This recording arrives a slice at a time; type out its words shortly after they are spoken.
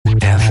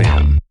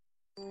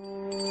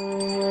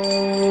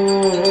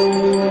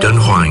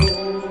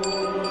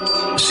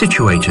Dunhuang.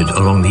 Situated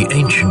along the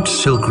ancient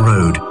Silk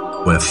Road,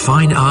 where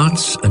fine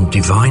arts and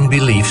divine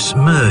beliefs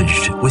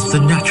merged with the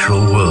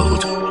natural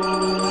world.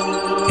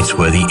 It's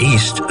where the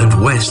East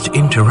and West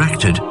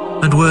interacted,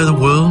 and where the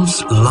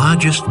world's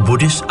largest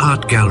Buddhist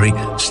art gallery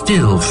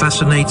still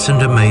fascinates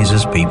and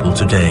amazes people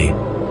today.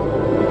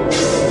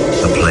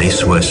 A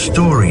place where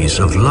stories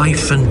of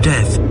life and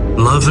death,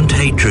 love and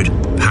hatred,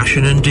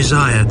 passion and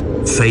desire,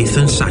 faith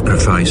and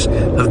sacrifice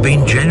have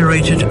been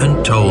generated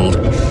and told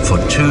for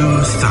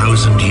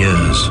 2,000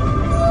 years.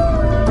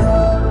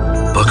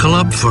 Buckle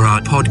up for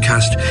our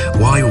podcast,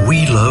 Why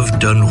We Love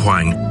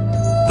Dunhuang,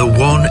 the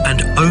one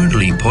and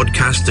only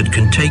podcast that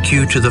can take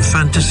you to the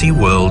fantasy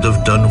world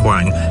of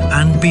Dunhuang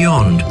and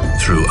beyond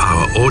through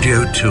our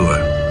audio tour.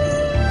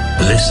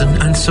 Listen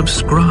and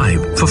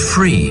subscribe for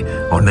free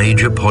on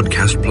major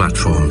podcast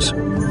platforms.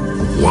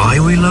 Why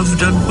we love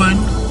Dunhuang?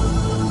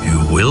 You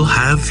will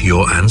have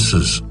your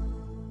answers.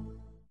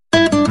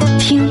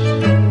 听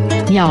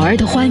鸟儿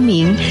的欢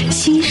鸣，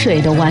溪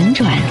水的婉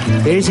转。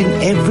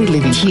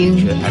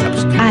听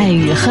爱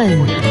与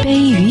恨，悲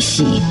与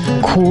喜，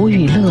苦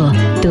与乐，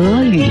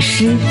得与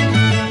失。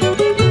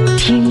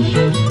听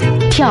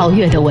跳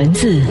跃的文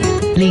字，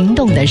灵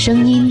动的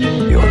声音。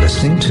You're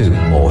listening to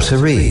More to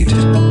Read.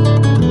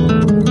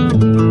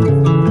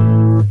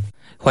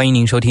 欢迎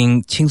您收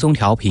听轻松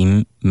调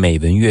频美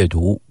文阅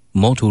读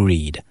More to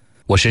Read，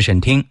 我是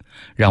沈听，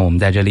让我们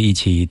在这里一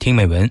起听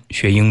美文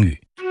学英语。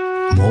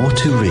More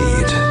to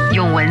Read，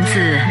 用文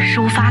字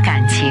抒发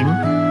感情，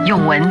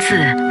用文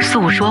字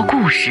诉说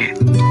故事，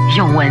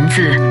用文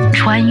字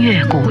穿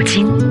越古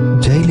今。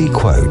 Daily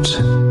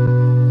Quote。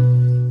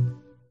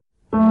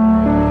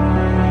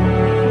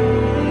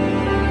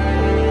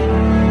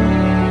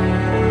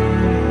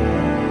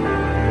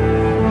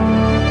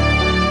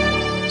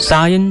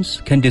 Science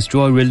can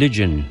destroy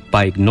religion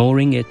by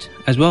ignoring it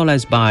as well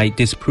as by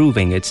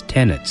disproving its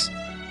tenets.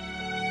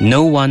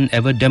 No one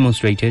ever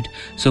demonstrated,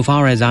 so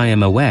far as I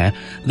am aware,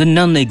 the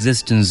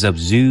non-existence of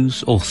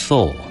Zeus or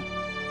Thor,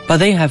 but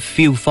they have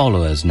few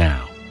followers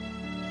now.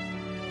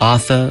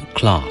 Arthur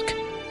Clarke。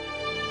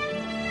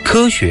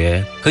 科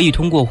学可以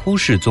通过忽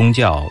视宗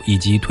教以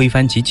及推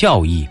翻其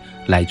教义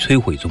来摧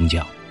毁宗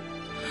教。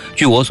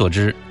据我所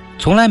知，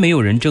从来没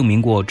有人证明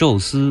过宙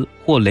斯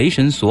或雷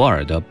神索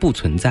尔的不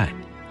存在，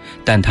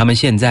但他们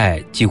现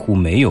在几乎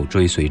没有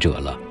追随者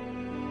了。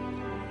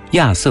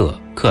亚瑟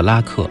·克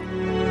拉克。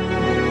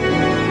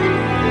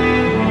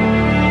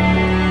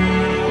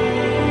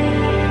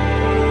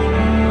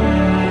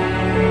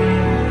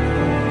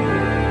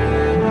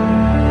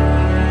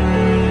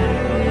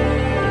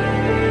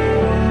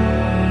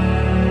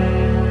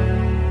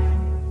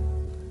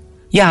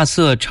亚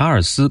瑟·查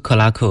尔斯·克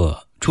拉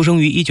克出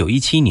生于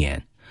1917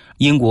年，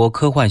英国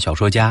科幻小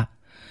说家，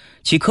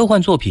其科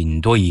幻作品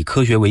多以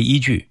科学为依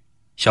据，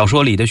小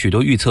说里的许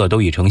多预测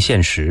都已成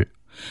现实，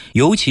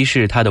尤其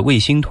是他的卫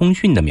星通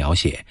讯的描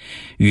写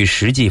与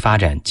实际发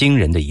展惊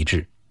人的一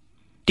致。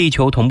地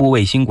球同步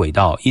卫星轨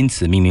道因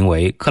此命名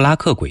为克拉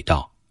克轨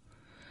道。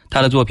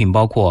他的作品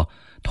包括《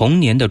童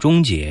年的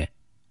终结》、《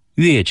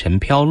月尘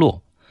飘落》、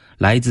《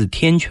来自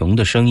天穹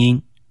的声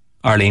音》、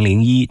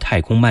2001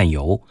太空漫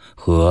游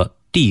和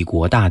帝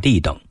国大地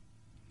等。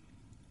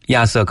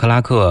亚瑟·克拉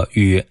克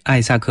与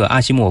艾萨克·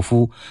阿西莫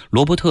夫、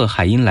罗伯特·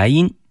海因莱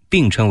因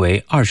并称为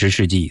20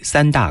世纪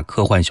三大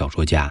科幻小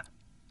说家。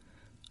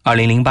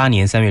2008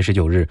年3月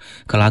19日，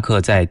克拉克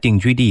在定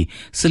居地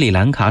斯里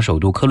兰卡首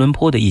都科伦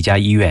坡的一家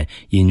医院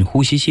因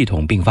呼吸系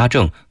统并发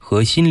症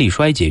和心力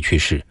衰竭去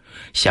世，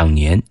享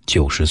年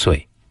90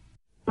岁。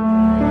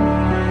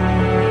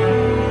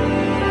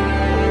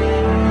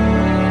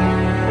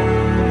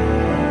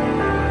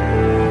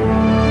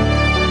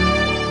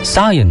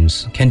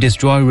Science can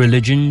destroy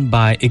religion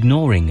by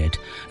ignoring it,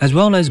 as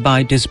well as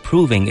by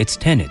disproving its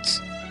tenets.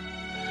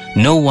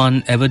 No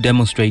one ever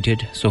demonstrated,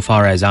 so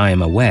far as I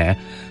am aware,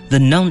 the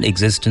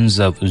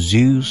non-existence of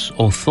Zeus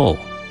or Thor,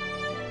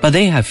 but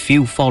they have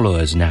few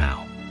followers now.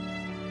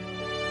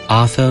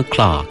 Arthur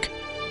Clarke。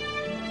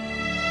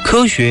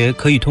 科学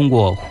可以通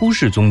过忽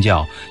视宗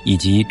教以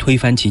及推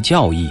翻其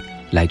教义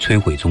来摧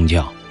毁宗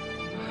教。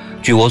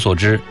据我所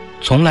知，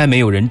从来没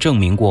有人证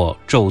明过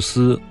宙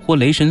斯或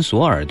雷神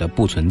索尔的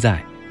不存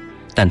在，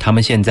但他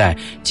们现在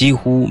几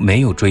乎没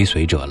有追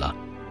随者了。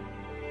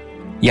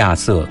亚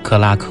瑟·克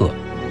拉克。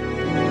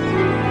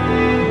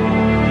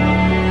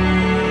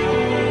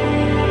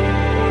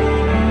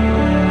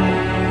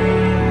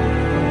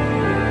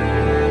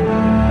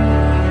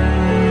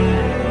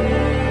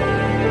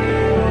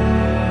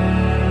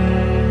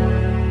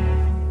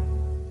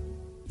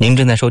您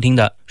正在收听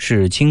的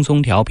是轻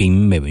松调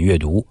频美文阅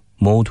读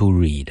More to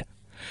Read。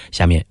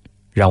下面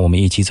让我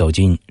们一起走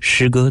进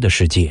诗歌的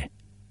世界。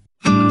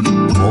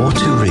 More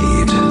to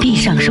Read， 闭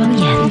上双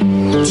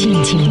眼，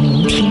静静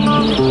聆听，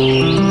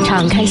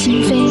敞开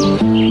心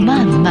扉，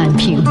慢慢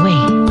品味。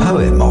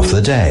 Poem of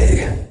the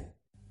Day。 《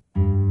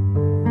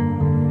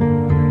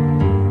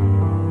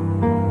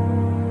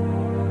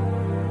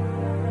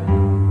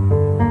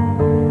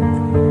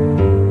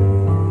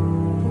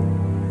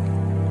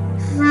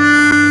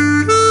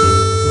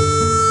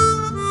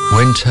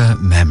Winter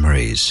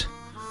Memories,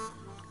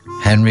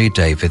 Henry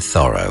David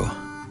Thoreau.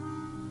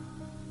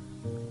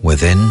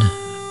 Within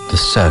the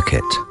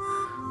circuit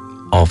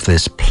of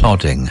this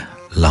plodding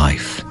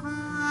life,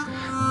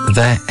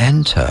 there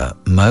enter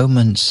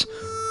moments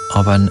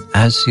of an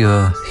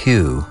azure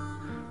hue,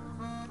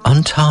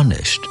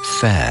 untarnished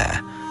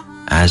fair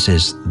as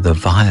is the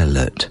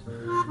violet,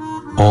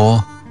 or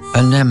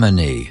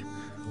anemone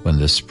when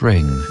the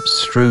spring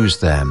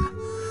strews them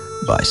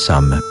by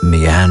some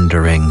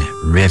meandering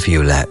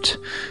rivulet,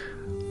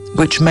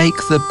 which make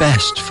the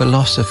best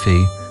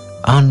philosophy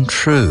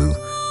untrue,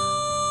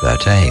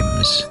 that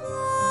aims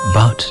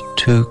but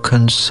to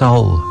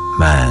console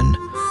man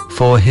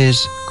for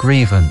his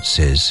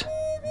grievances.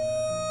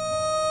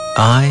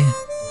 I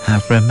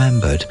have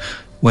remembered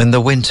when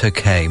the winter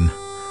came,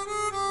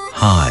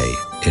 high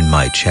in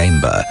my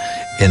chamber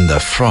in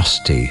the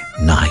frosty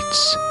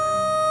nights,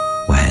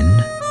 when,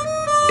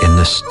 in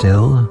the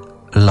still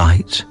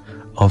light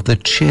of the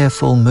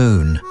cheerful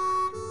moon,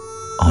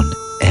 on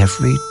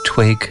every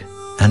twig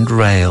and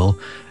rail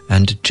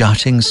and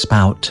jutting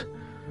spout,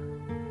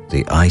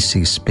 the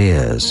icy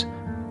spears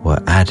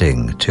were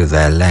adding to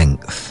their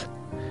length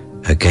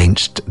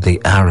against the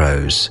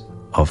arrows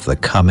of the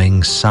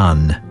coming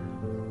sun.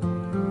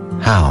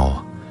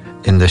 How,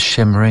 in the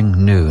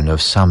shimmering noon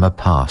of summer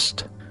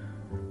past,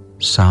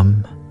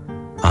 some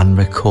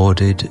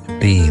unrecorded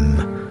beam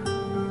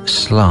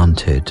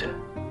slanted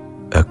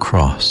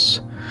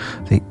across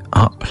the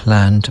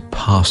upland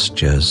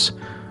pastures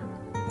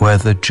where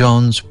the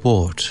John's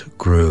wort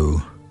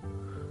grew,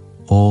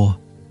 or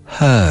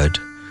heard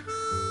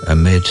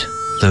amid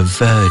the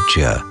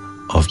verdure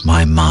of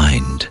my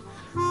mind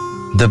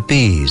the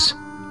bees'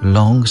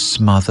 long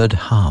smothered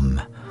hum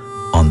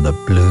on the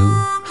blue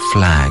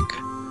flag,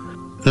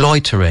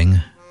 loitering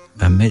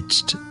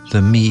amidst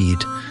the mead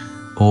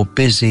or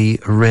busy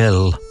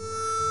rill,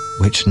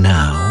 which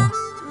now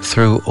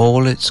through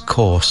all its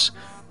course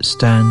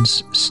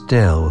stands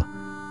still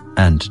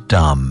and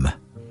dumb,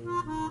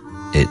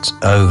 its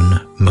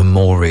own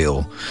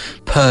memorial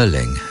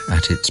purling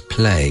at its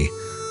play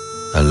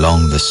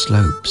along the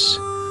slopes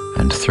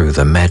and through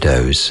the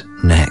meadows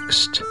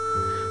next,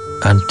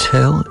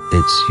 until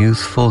its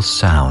youthful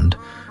sound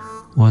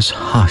was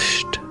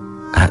hushed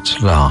at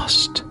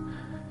last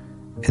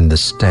in the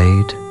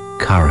staid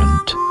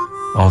current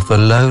of the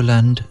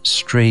lowland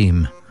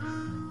stream,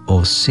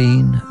 or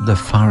seen the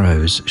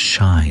furrows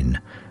shine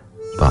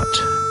but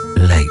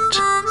late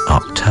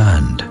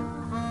upturned,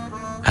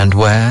 and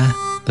where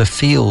the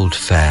field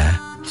fare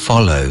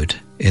followed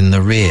in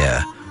the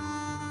rear,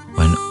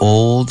 when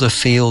all the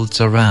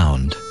fields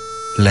around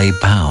lay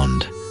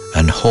bound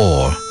and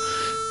hoar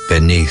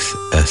beneath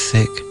a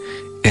thick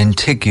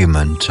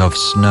integument of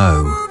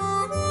snow,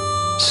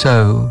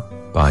 so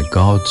by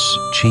God's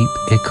cheap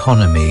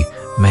economy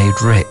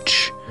made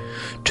rich,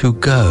 to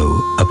go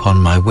upon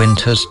my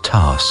winter's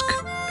task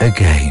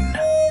again.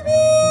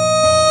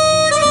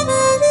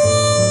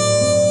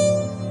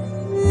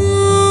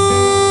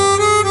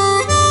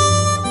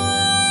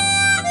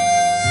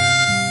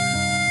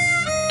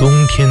 冬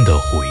天的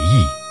回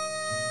忆，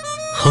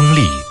亨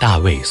利·大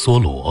卫·梭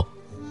罗。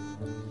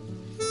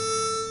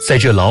在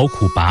这劳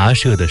苦跋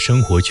涉的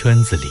生活圈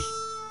子里，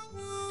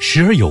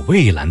时而有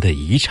蔚蓝的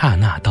一刹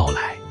那到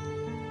来，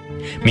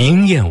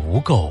明艳无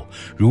垢，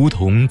如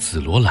同紫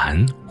罗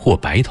兰或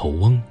白头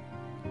翁。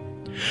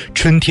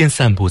春天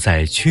散布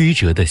在曲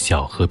折的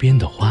小河边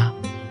的花，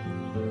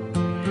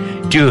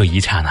这一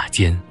刹那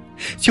间，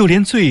就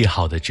连最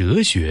好的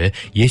哲学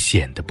也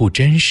显得不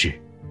真实。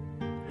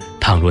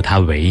倘若他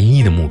唯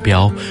一的目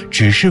标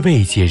只是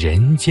慰藉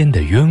人间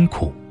的冤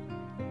苦，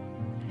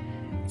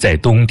在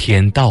冬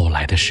天到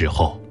来的时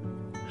候，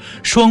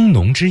霜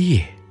浓之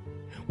夜，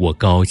我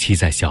高栖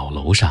在小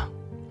楼上，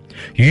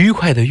愉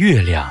快的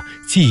月亮，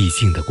寂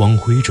静的光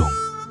辉中，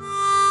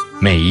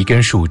每一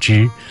根树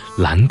枝、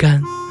栏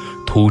杆、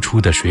突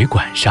出的水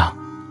管上，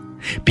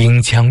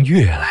冰腔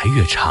越来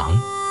越长，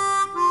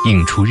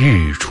映出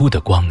日出的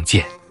光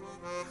剑。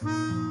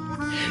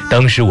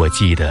当时我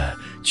记得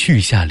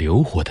去下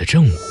流火的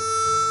正午，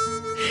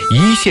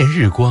一线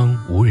日光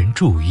无人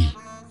注意，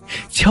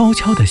悄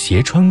悄地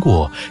斜穿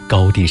过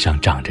高地上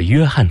长着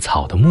约翰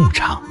草的牧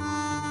场，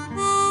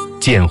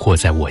见获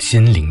在我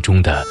心灵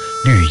中的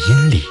绿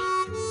荫里，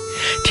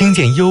听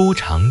见悠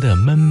长的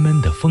闷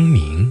闷的风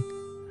鸣，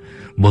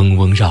嗡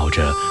嗡绕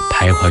着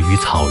徘徊于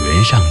草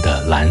原上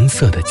的蓝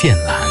色的剑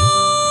兰，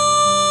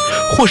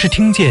或是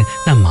听见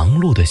那忙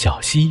碌的小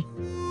溪。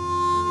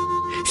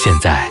现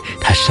在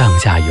它上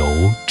下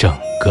游整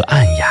个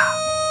暗哑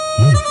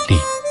木立，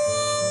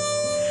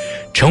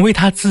成为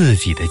他自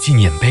己的纪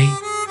念碑。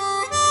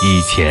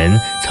以前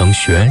曾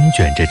旋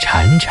卷着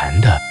潺潺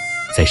的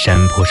在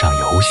山坡上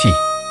游戏，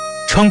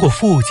穿过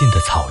附近的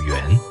草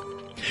原，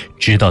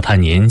直到他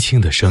年轻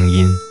的声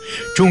音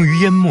终于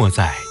淹没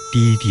在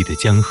低地的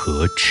江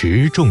河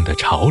持重的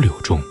潮流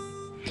中，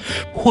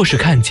或是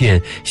看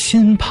见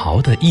新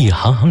刨的一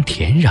行行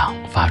田壤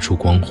发出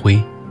光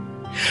辉，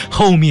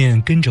后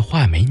面跟着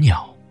画眉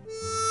鸟，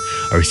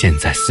而现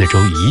在四周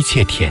一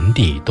切田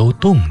地都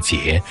冻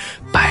结，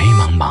白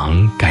茫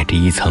茫盖着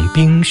一层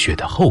冰雪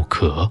的厚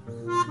壳。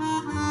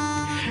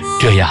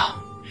这样，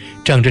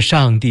仗着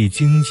上帝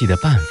经济的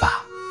办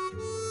法，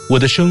我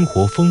的生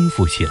活丰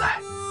富起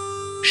来，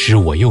使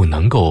我又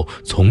能够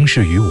从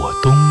事于我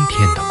冬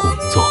天的工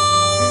作。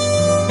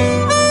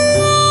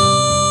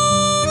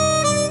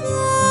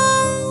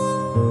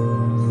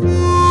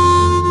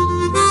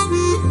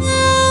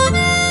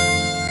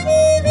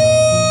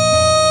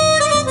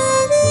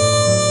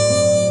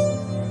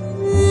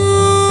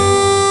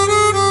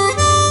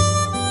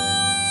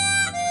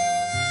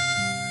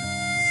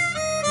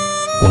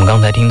我们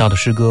刚才听到的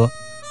诗歌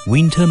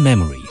Winter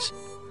Memories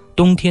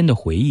冬天的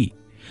回忆，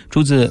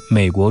出自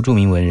美国著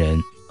名文人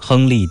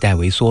亨利·戴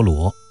维·梭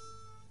罗，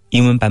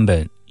英文版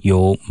本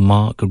由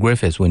Mark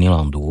Griffiths 为您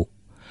朗读，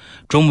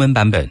中文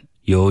版本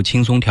由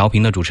轻松调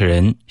频的主持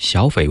人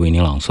小斐为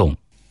您朗诵，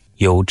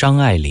由张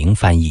爱玲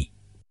翻译。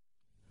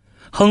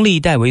亨利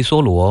·戴维·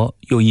梭罗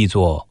又译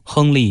作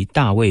亨利·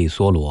大卫·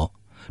梭罗，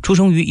出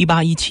生于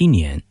1817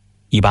年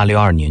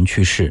，1862年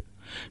去世，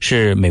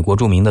是美国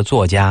著名的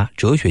作家、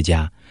哲学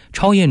家、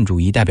超验主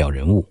义代表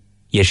人物，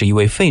也是一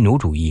位废奴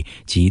主义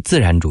及自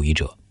然主义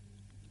者。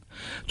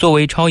作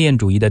为超验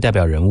主义的代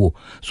表人物，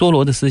梭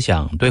罗的思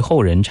想对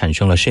后人产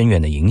生了深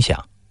远的影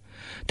响。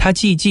他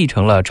既继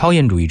承了超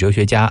验主义哲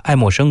学家爱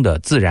默生的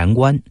自然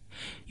观，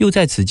又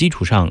在此基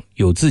础上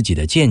有自己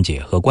的见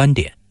解和观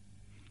点。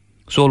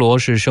梭罗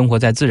是生活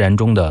在自然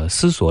中的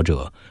思索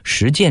者、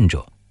实践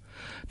者，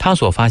他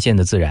所发现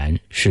的自然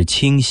是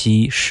清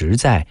晰、实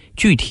在、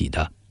具体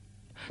的，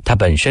它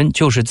本身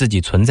就是自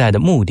己存在的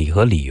目的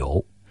和理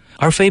由，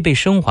而非被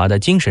升华的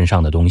精神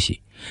上的东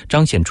西，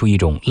彰显出一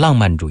种浪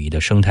漫主义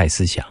的生态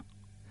思想。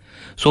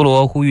梭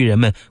罗呼吁人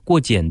们过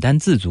简单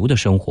自足的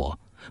生活，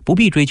不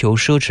必追求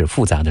奢侈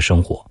复杂的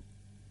生活。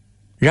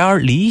然而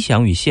理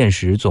想与现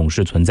实总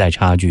是存在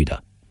差距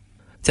的。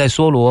在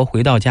梭罗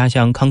回到家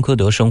乡康科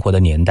德生活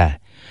的年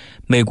代，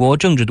美国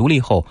政治独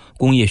立后，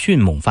工业迅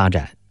猛发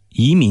展，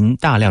移民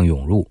大量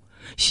涌入，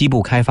西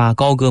部开发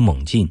高歌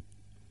猛进。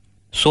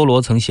梭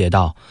罗曾写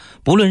道，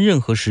不论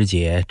任何时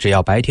节，只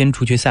要白天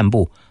出去散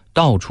步，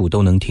到处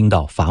都能听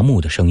到伐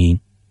木的声音。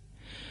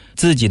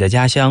自己的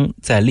家乡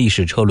在历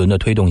史车轮的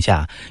推动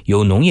下，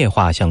由农业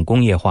化向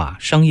工业化、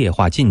商业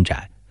化进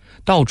展，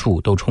到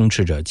处都充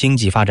斥着经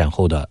济发展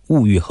后的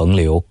物欲横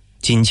流、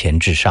金钱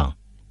至上。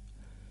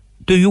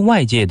对于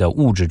外界的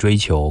物质追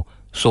求，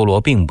梭罗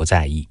并不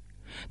在意，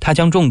他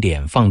将重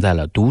点放在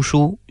了读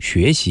书、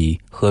学习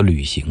和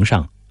旅行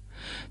上。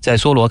在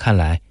梭罗看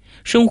来，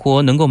生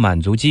活能够满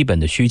足基本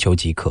的需求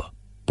即可，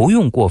不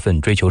用过分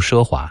追求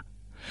奢华。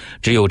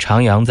只有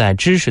徜徉在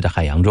知识的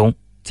海洋中，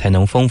才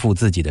能丰富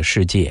自己的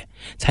世界，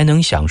才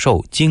能享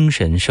受精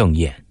神盛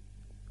宴。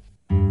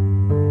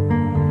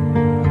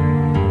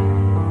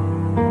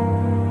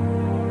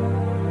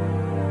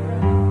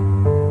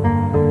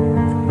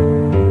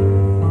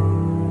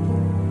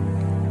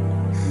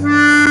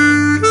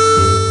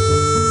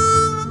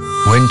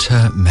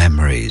Winter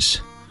Memories,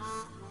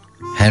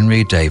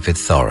 Henry David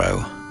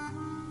Thoreau.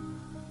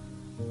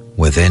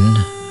 Within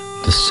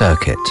the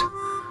circuit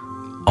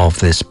of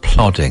this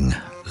plodding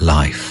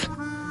life,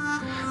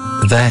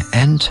 there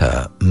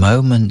enter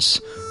moments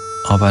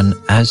of an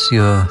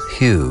azure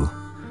hue,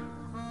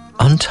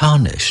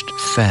 untarnished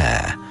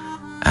fair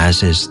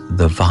as is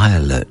the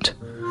violet,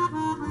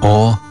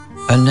 or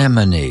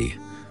anemone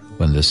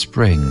when the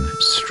spring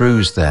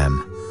strews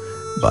them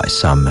by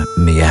some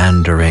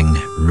meandering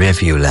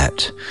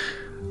rivulet,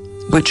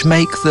 which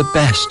make the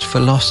best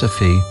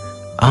philosophy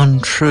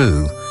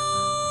untrue,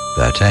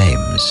 that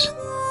aims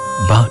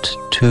but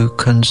to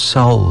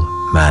console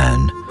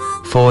man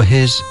for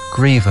his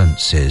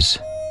grievances.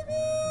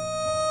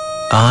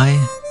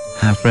 I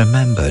have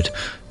remembered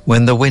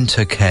when the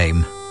winter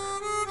came,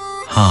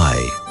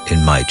 high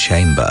in my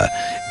chamber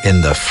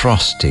in the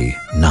frosty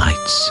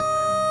nights,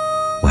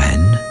 when,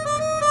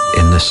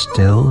 in the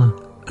still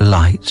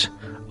light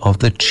of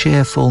the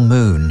cheerful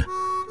moon,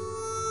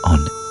 on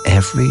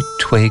every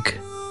twig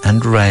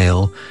and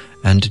rail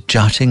and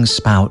jutting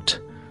spout,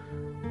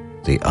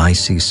 the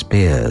icy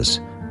spears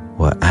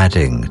were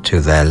adding to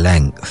their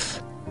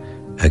length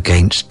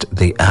against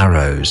the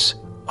arrows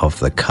of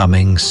the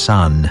coming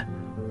sun.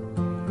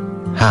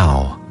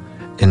 How,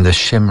 in the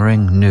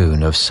shimmering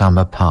noon of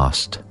summer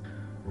past,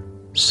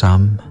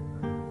 some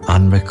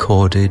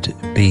unrecorded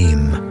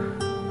beam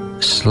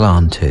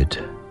slanted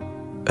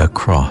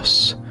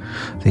across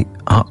the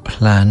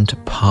upland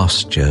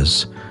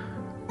pastures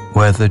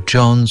where the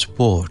John's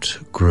wort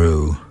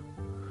grew,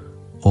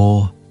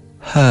 or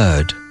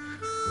heard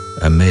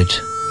amid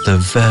the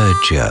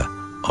verdure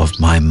of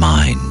my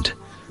mind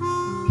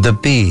the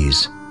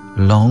bees'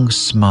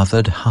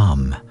 long-smothered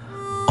hum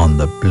on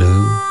the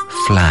blue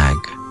flag,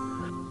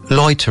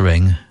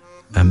 loitering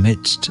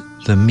amidst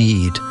the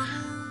mead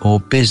or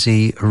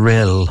busy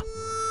rill,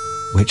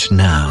 which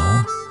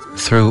now,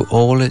 through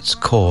all its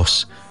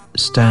course,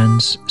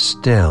 stands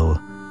still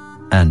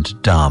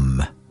and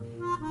dumb.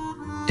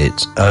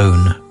 its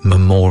own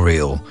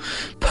memorial,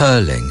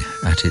 purling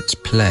at its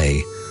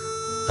play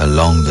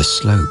along the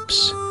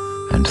slopes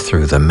and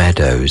through the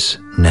meadows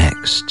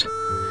next,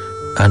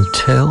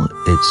 until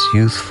its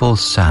youthful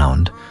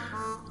sound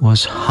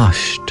was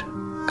hushed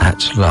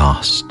at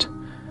last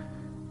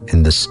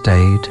in the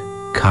staid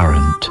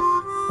current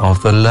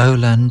of the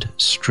lowland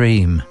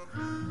stream,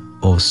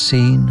 or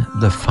seen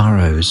the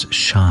furrows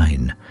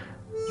shine,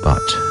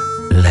 but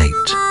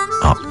late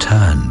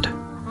upturned,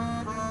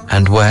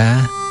 and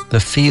where the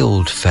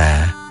field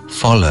fare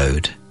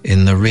followed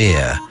in the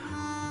rear,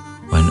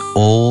 when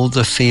all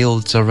the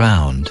fields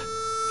around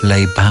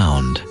lay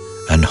bound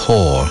and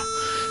hoar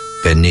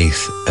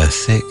beneath a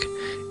thick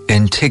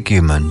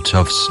integument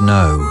of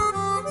snow,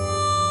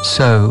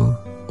 so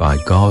by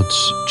God's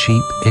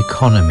cheap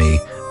economy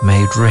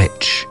made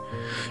rich,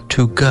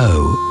 to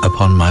go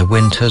upon my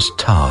winter's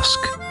task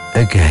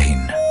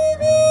again.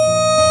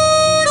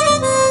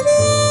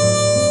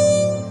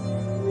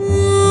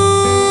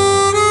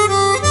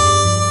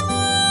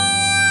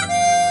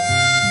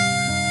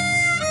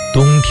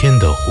 冬天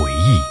的回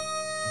忆，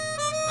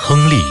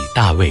亨利·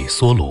大卫·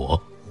梭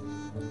罗。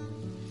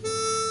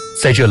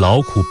在这劳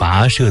苦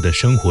跋涉的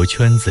生活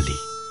圈子里，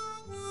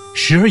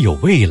时而有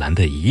蔚蓝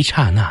的一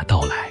刹那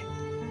到来，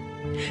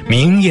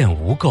明艳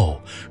无垢，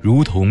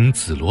如同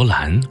紫罗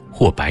兰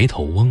或白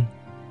头翁。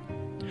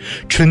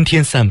春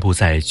天散布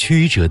在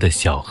曲折的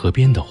小河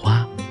边的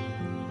花，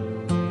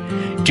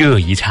这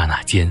一刹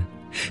那间，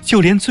就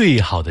连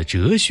最好的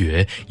哲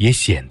学也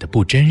显得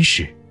不真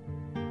实。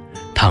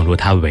倘若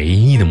他唯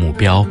一的目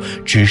标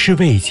只是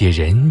慰藉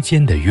人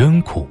间的冤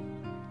苦，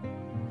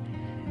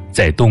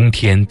在冬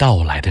天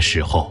到来的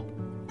时候，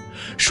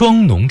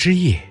霜浓之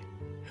夜，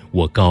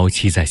我高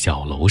栖在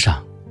小楼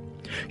上，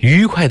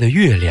愉快的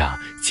月亮，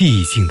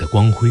寂静的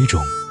光辉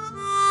中，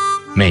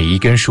每一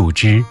根树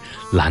枝、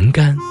栏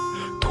杆、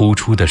突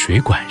出的水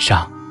管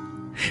上，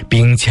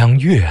冰腔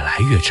越来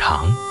越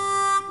长，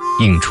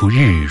映出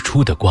日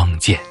出的光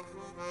剑。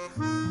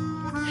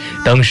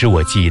当时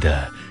我记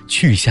得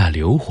去下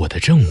流火的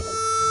正午，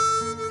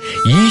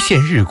一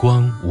线日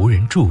光无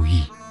人注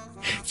意，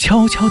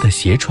悄悄地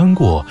斜穿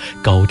过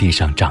高地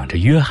上长着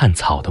约翰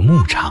草的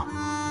牧场，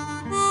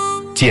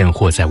见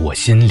获在我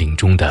心灵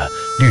中的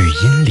绿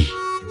荫里，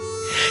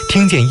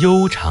听见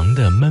悠长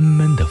的闷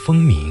闷的风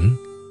鸣，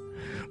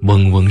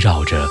嗡嗡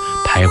绕着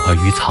徘徊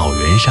于草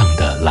原上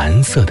的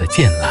蓝色的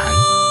剑兰，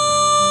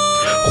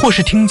或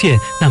是听见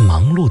那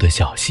忙碌的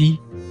小溪。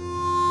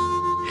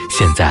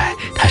现在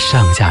它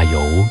上下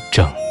游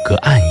整个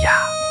暗哑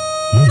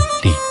木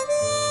立，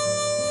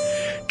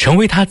成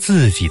为他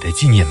自己的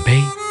纪念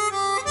碑。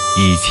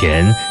以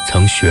前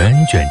曾旋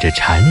卷着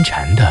潺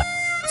潺的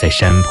在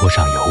山坡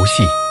上游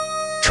戏，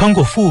穿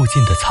过附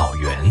近的草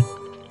原，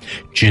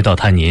直到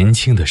他年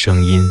轻的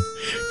声音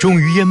终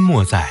于淹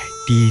没在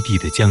低地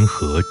的江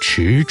河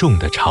持重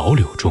的潮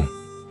流中，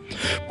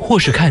或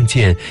是看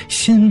见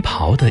新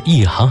刨的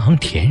一行行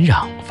田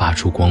壤发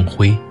出光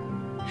辉，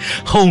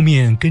后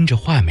面跟着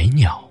画眉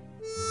鸟。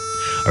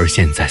而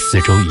现在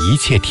四周一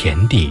切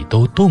田地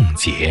都冻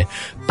结，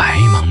白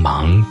茫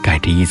茫盖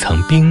着一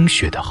层冰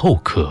雪的厚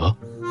壳。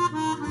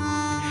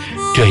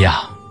这样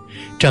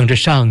仗着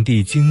上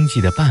帝经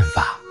济的办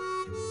法，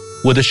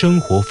我的生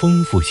活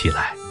丰富起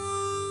来，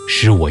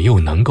使我又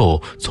能够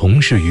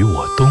从事于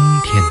我冬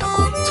天的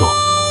工作。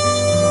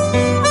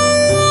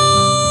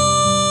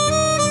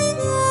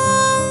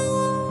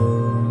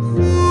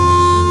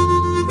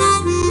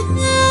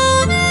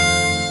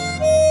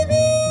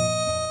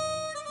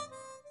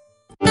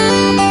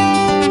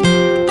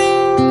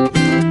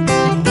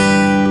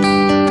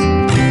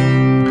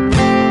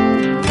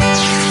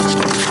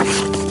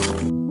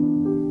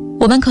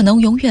我们可能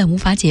永远无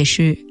法解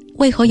释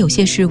为何有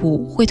些事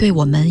物会对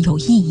我们有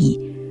意义，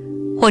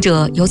或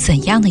者有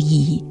怎样的意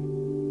义，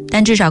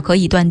但至少可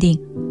以断定，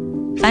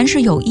凡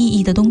是有意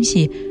义的东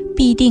西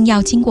必定要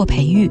经过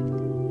培育，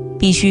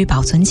必须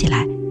保存起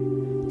来，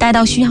待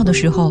到需要的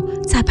时候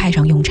再派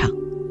上用场。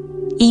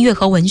音乐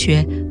和文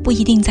学不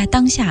一定在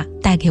当下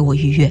带给我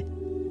愉悦，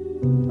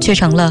却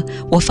成了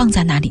我放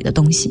在那里的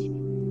东西，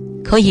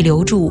可以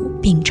留住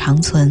并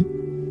长存。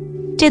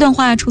这段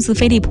话出自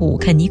菲利普·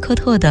肯尼科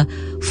特的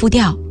复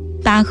调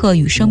《巴赫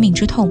与生命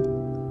之痛》，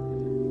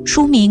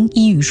书名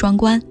一语双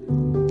关，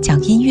讲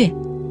音乐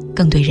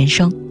更对人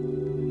生。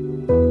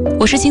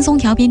我是轻松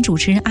调频主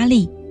持人阿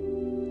丽，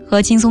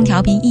和轻松调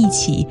频一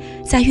起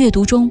在阅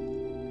读中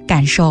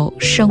感受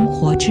生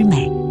活之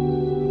美。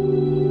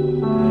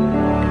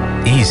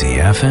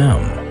 Easy FM,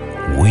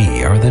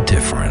 we are the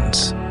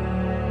difference.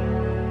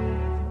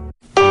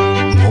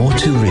 More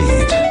to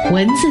read.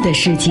 文字的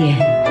世界，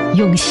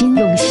用心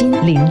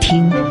聆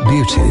听。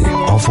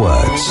 Beauty of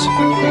words.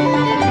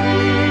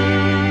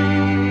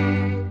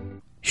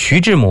 徐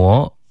志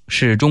摩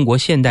是中国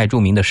现代著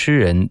名的诗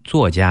人、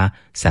作家、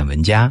散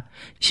文家，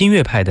新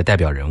乐派的代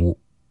表人物。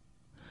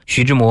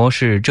徐志摩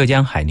是浙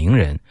江海宁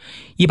人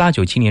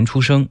，1897年出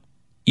生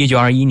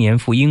，1921年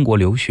赴英国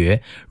留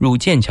学，入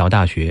剑桥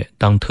大学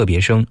当特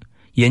别生，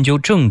研究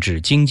政治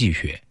经济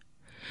学。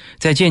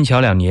在剑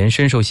桥2年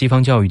深受西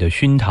方教育的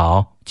熏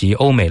陶及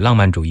欧美浪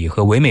漫主义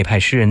和唯美派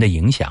诗人的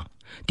影响，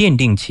奠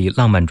定其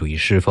浪漫主义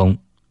诗风。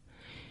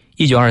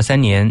1923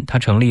年，他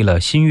成立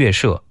了新月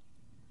社。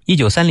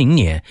1930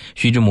年，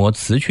徐志摩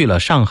辞去了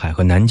上海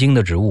和南京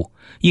的职务，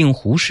应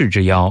胡适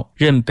之邀，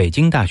任北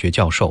京大学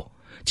教授，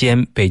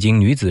兼北京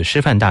女子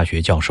师范大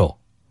学教授。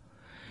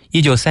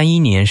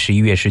1931年11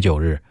月19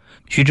日，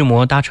徐志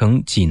摩搭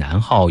乘济南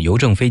号邮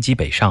政飞机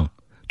北上，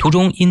途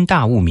中因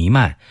大雾弥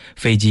漫，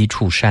飞机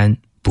触山，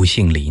不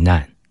幸罹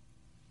难。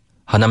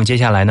好，那么接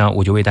下来呢，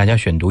我就为大家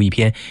选读一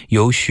篇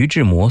由徐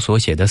志摩所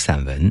写的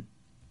散文《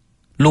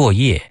落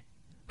叶》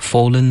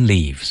 Fallen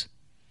Leaves，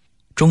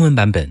 中文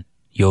版本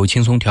由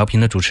轻松调频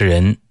的主持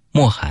人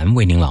莫涵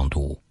为您朗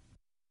读。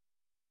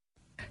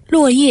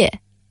落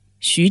叶，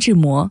徐志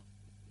摩。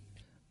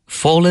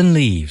 Fallen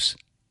Leaves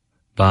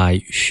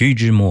by 徐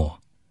志摩。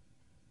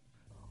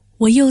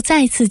我又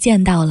再次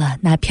见到了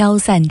那飘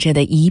散着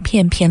的一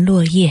片片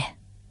落叶。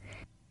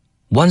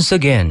 Once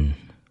again,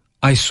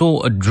 I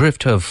saw a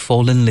drift of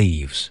fallen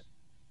leaves.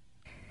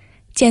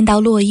 见到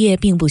落叶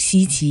并不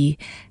稀奇，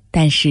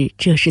但是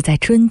这是在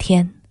春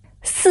天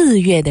，4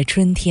月的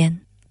春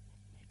天。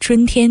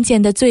春天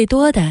见得最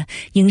多的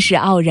应是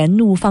傲然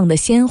怒放的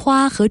鲜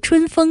花和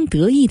春风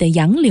得意的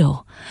杨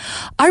柳，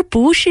而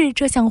不是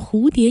这像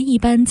蝴蝶一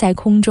般在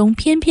空中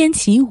翩翩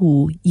起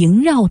舞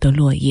萦绕的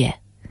落叶。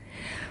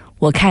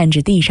我看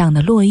着地上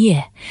的落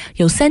叶，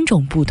有3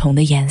种不同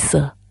的颜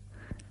色：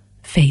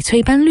翡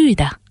翠般绿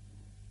的，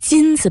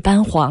金子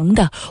般黄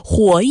的，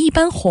火一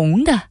般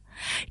红的，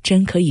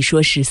真可以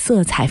说是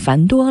色彩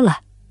繁多了。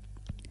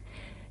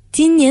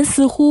今年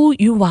似乎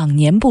与往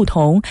年不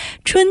同，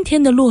春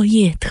天的落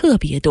叶特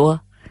别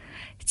多，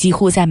几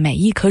乎在每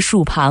一棵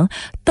树旁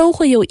都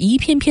会有一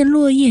片片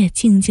落叶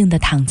静静地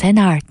躺在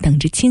那儿，等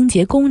着清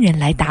洁工人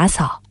来打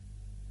扫。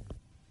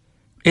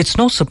 It's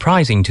not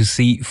surprising to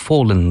see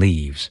fallen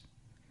leaves,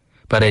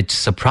 but it's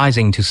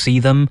surprising to see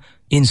them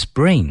in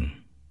spring,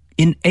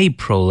 in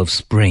April of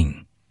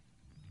spring.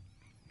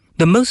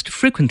 The most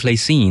frequently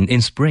seen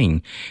in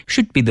spring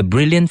should be the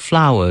brilliant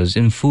flowers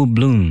in full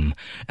bloom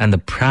and the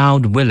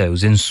proud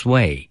willows in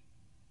sway,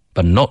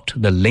 but not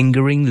the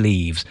lingering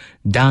leaves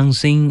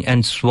dancing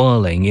and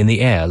swirling in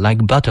the air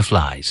like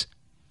butterflies.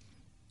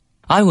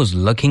 I was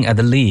looking at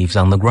the leaves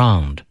on the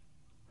ground.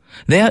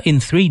 They are in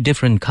 3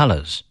 different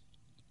colors: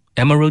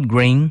 emerald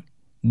green,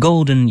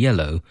 golden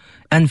yellow,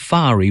 and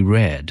fiery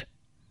red.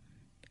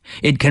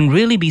 It can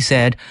really be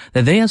said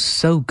that they are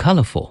so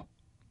colorful.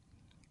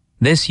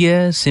 This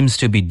year seems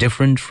to be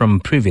different from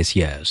previous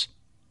years.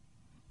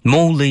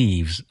 More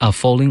leaves are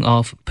falling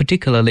off,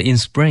 particularly in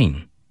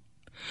spring.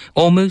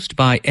 Almost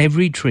by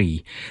every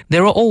tree,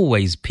 there are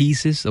always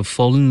pieces of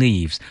fallen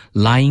leaves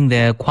lying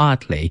there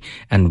quietly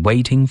and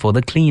waiting for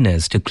the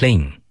cleaners to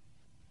clean.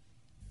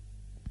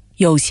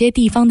 有些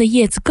地方的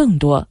叶子更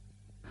多。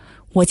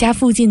我家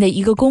附近的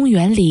一个公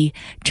园里，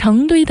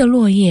成堆的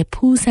落叶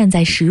铺散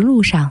在石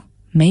路上，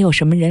没有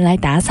什么人来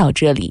打扫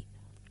这里。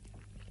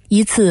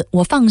一次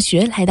我放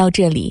学来到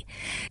这里，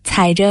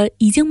踩着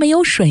已经没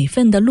有水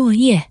分的落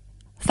叶，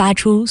发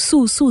出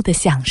簌簌的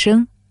响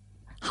声，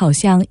好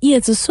像叶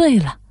子碎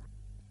了。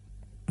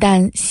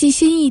但细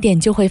心一点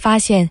就会发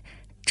现，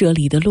这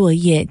里的落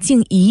叶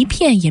竟一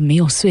片也没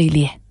有碎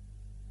裂。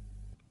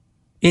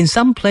 In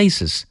some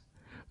places,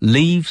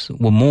 leaves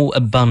were more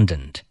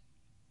abundant.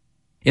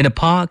 In a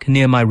park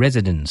near my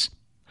residence,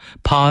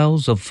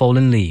 piles of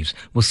fallen leaves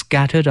were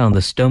scattered on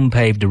the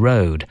stone-paved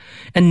road,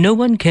 and no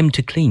one came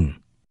to clean.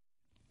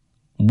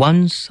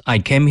 Once I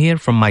came here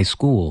from my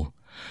school.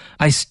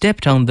 I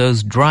stepped on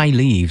those dry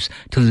leaves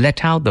to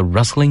let out the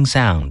rustling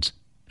sounds,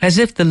 as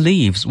if the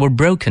leaves were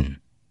broken.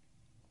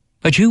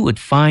 But you would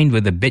find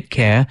with a bit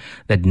care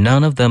that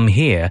none of them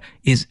here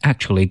is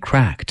actually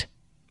cracked.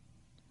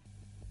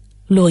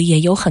 落叶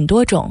有很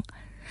多种，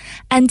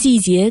按季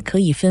节可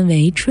以分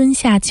为春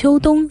夏秋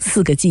冬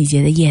4个季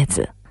节的叶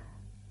子，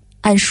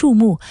按树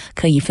木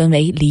可以分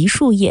为梨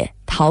树叶、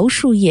桃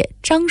树叶、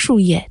樟树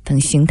叶等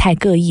形态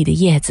各异的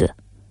叶子，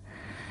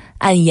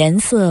按颜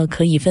色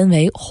可以分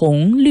为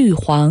红、绿、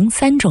黄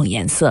3种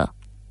颜色。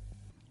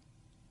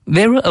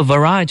 There are a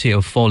variety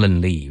of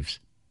fallen leaves.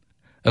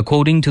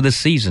 According to the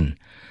season,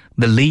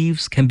 the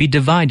leaves can be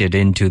divided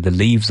into the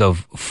leaves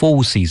of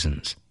 4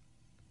 seasons.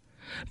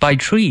 By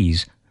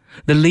trees,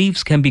 the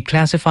leaves can be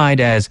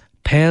classified as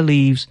pear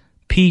leaves,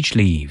 peach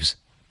leaves,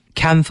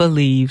 camphor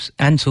leaves,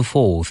 and so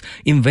forth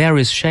in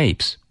various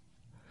shapes.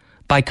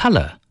 By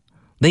color,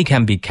 they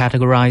can be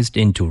categorized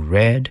into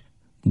red,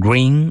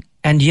 green,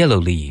 and yellow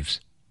leaves.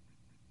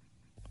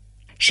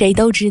 谁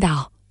都知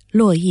道，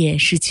落叶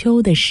是秋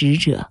的使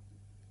者。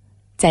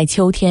在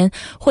秋天，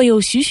会有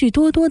许许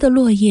多多的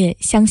落叶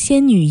像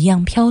仙女一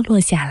样飘落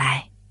下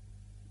来，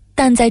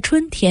但在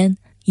春天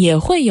也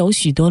会有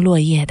许多落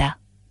叶的。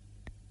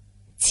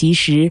其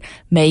实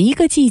每一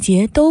个季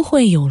节都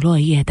会有落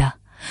叶的，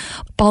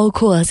包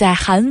括在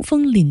寒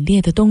风凛冽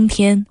的冬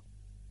天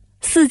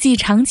，4季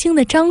常青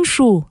的樟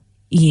树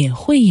也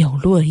会有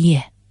落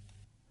叶。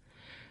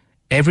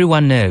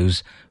 Everyone knows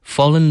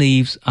fallen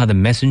leaves are the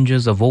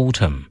messengers of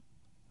autumn,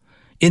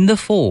 In the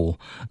fall,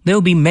 there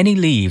will be many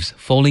leaves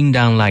falling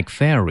down like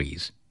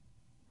fairies.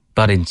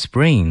 But in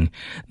spring,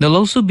 there'll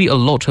also be a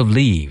lot of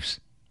leaves.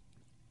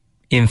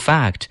 In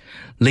fact,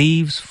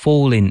 leaves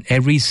fall in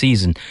every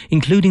season,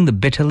 including the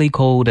bitterly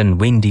cold and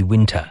windy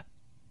winter.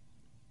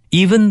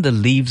 Even the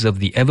leaves of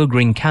the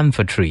evergreen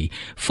camphor tree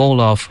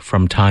fall off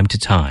from time to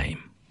time.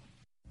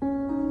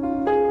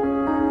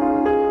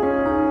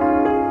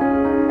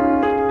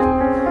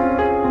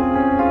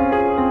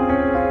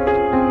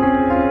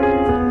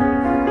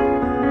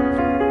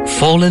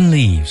 Fallen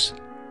Leaves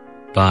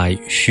by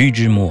Xu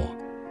Zhimo.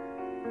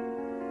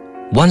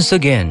 Once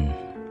again,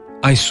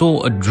 I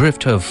saw a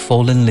drift of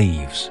fallen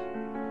leaves.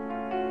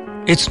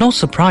 It's not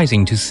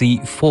surprising to see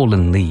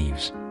fallen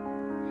leaves,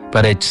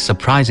 but it's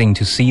surprising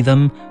to see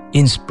them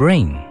in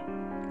spring,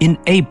 in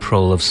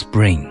April of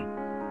spring.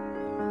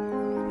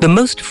 The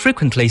most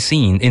frequently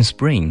seen in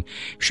spring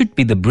should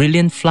be the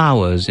brilliant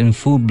flowers in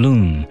full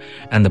bloom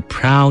and the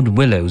proud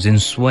willows in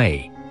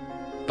sway,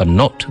 but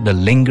not the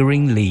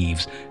lingering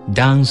leaves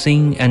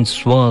dancing and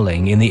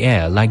swirling in the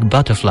air like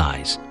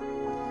butterflies.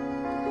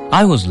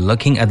 I was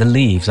looking at the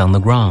leaves on the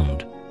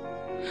ground.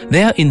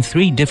 They are in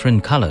 3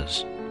 different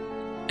colors: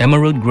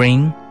 emerald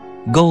green,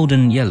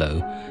 golden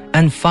yellow,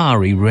 and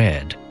fiery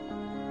red.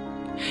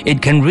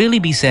 It can really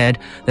be said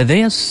that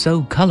they are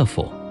so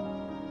colorful.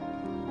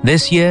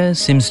 This year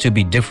seems to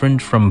be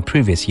different from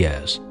previous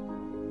years.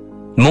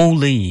 More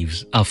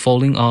leaves are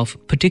falling off,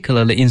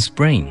 particularly in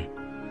spring.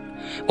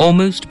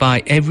 Almost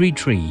by every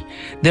tree,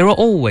 there are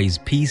always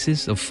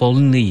pieces of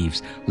fallen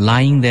leaves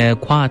lying there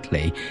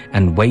quietly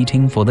and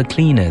waiting for the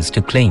cleaners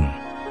to clean.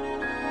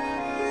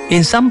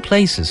 In some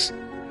places,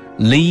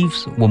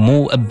 leaves were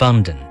more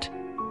abundant.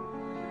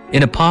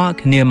 In a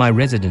park near my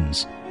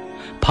residence,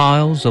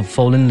 piles of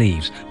fallen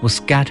leaves were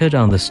scattered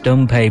on the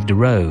stone-paved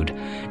road,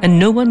 and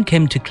no one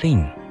came to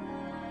clean.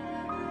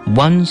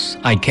 Once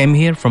I came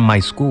here from my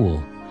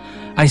school,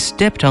 I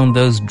stepped on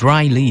those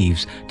dry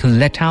leaves to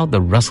let out the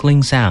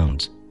rustling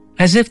sounds,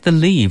 as if the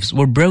leaves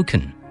were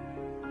broken.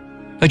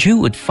 But you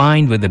would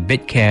find with a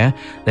bit care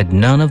that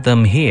none of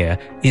them here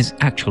is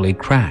actually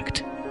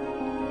cracked.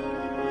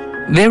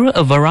 There are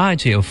a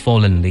variety of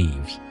fallen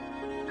leaves.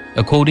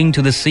 According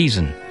to the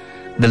season,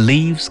 the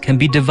leaves can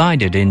be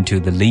divided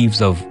into the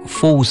leaves of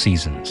 4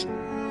 seasons.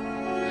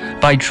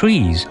 By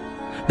trees,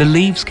 the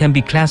leaves can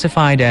be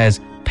classified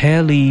as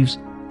pear leaves,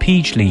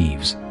 peach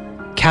leaves,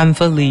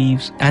 camphor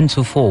leaves, and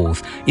so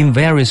forth in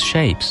various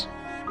shapes.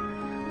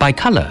 By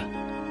color,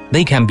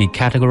 they can be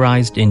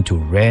categorized into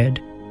red,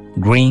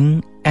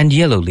 green, and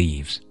yellow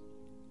leaves.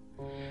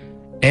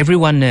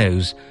 Everyone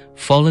knows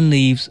fallen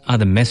leaves are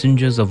the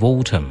messengers of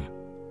autumn.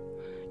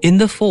 In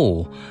the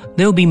fall,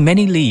 there will be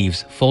many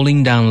leaves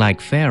falling down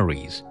like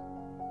fairies.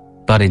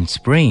 But in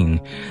spring,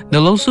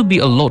 there'll also be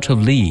a lot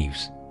of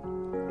leaves.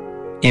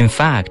 In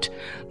fact,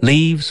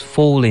 leaves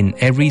fall in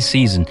every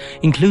season,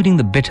 including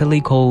the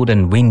bitterly cold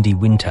and windy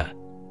winter.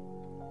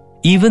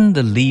 Even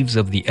the leaves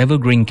of the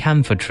evergreen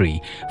camphor tree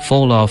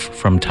fall off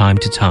from time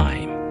to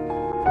time.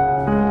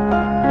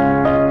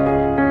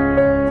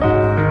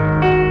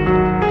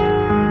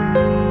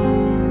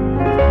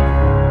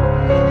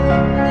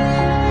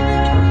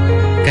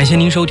 感谢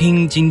您收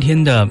听今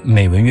天的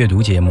美文阅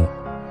读节目。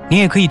您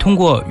也可以通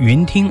过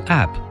云听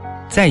App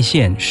在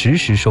线实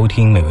时收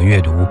听美文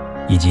阅读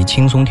以及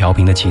轻松调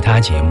频的其他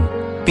节目，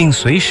并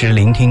随时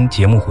聆听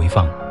节目回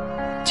放。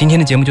今天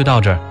的节目就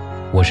到这儿，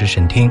我是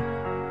沈听，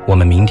我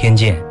们明天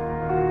见。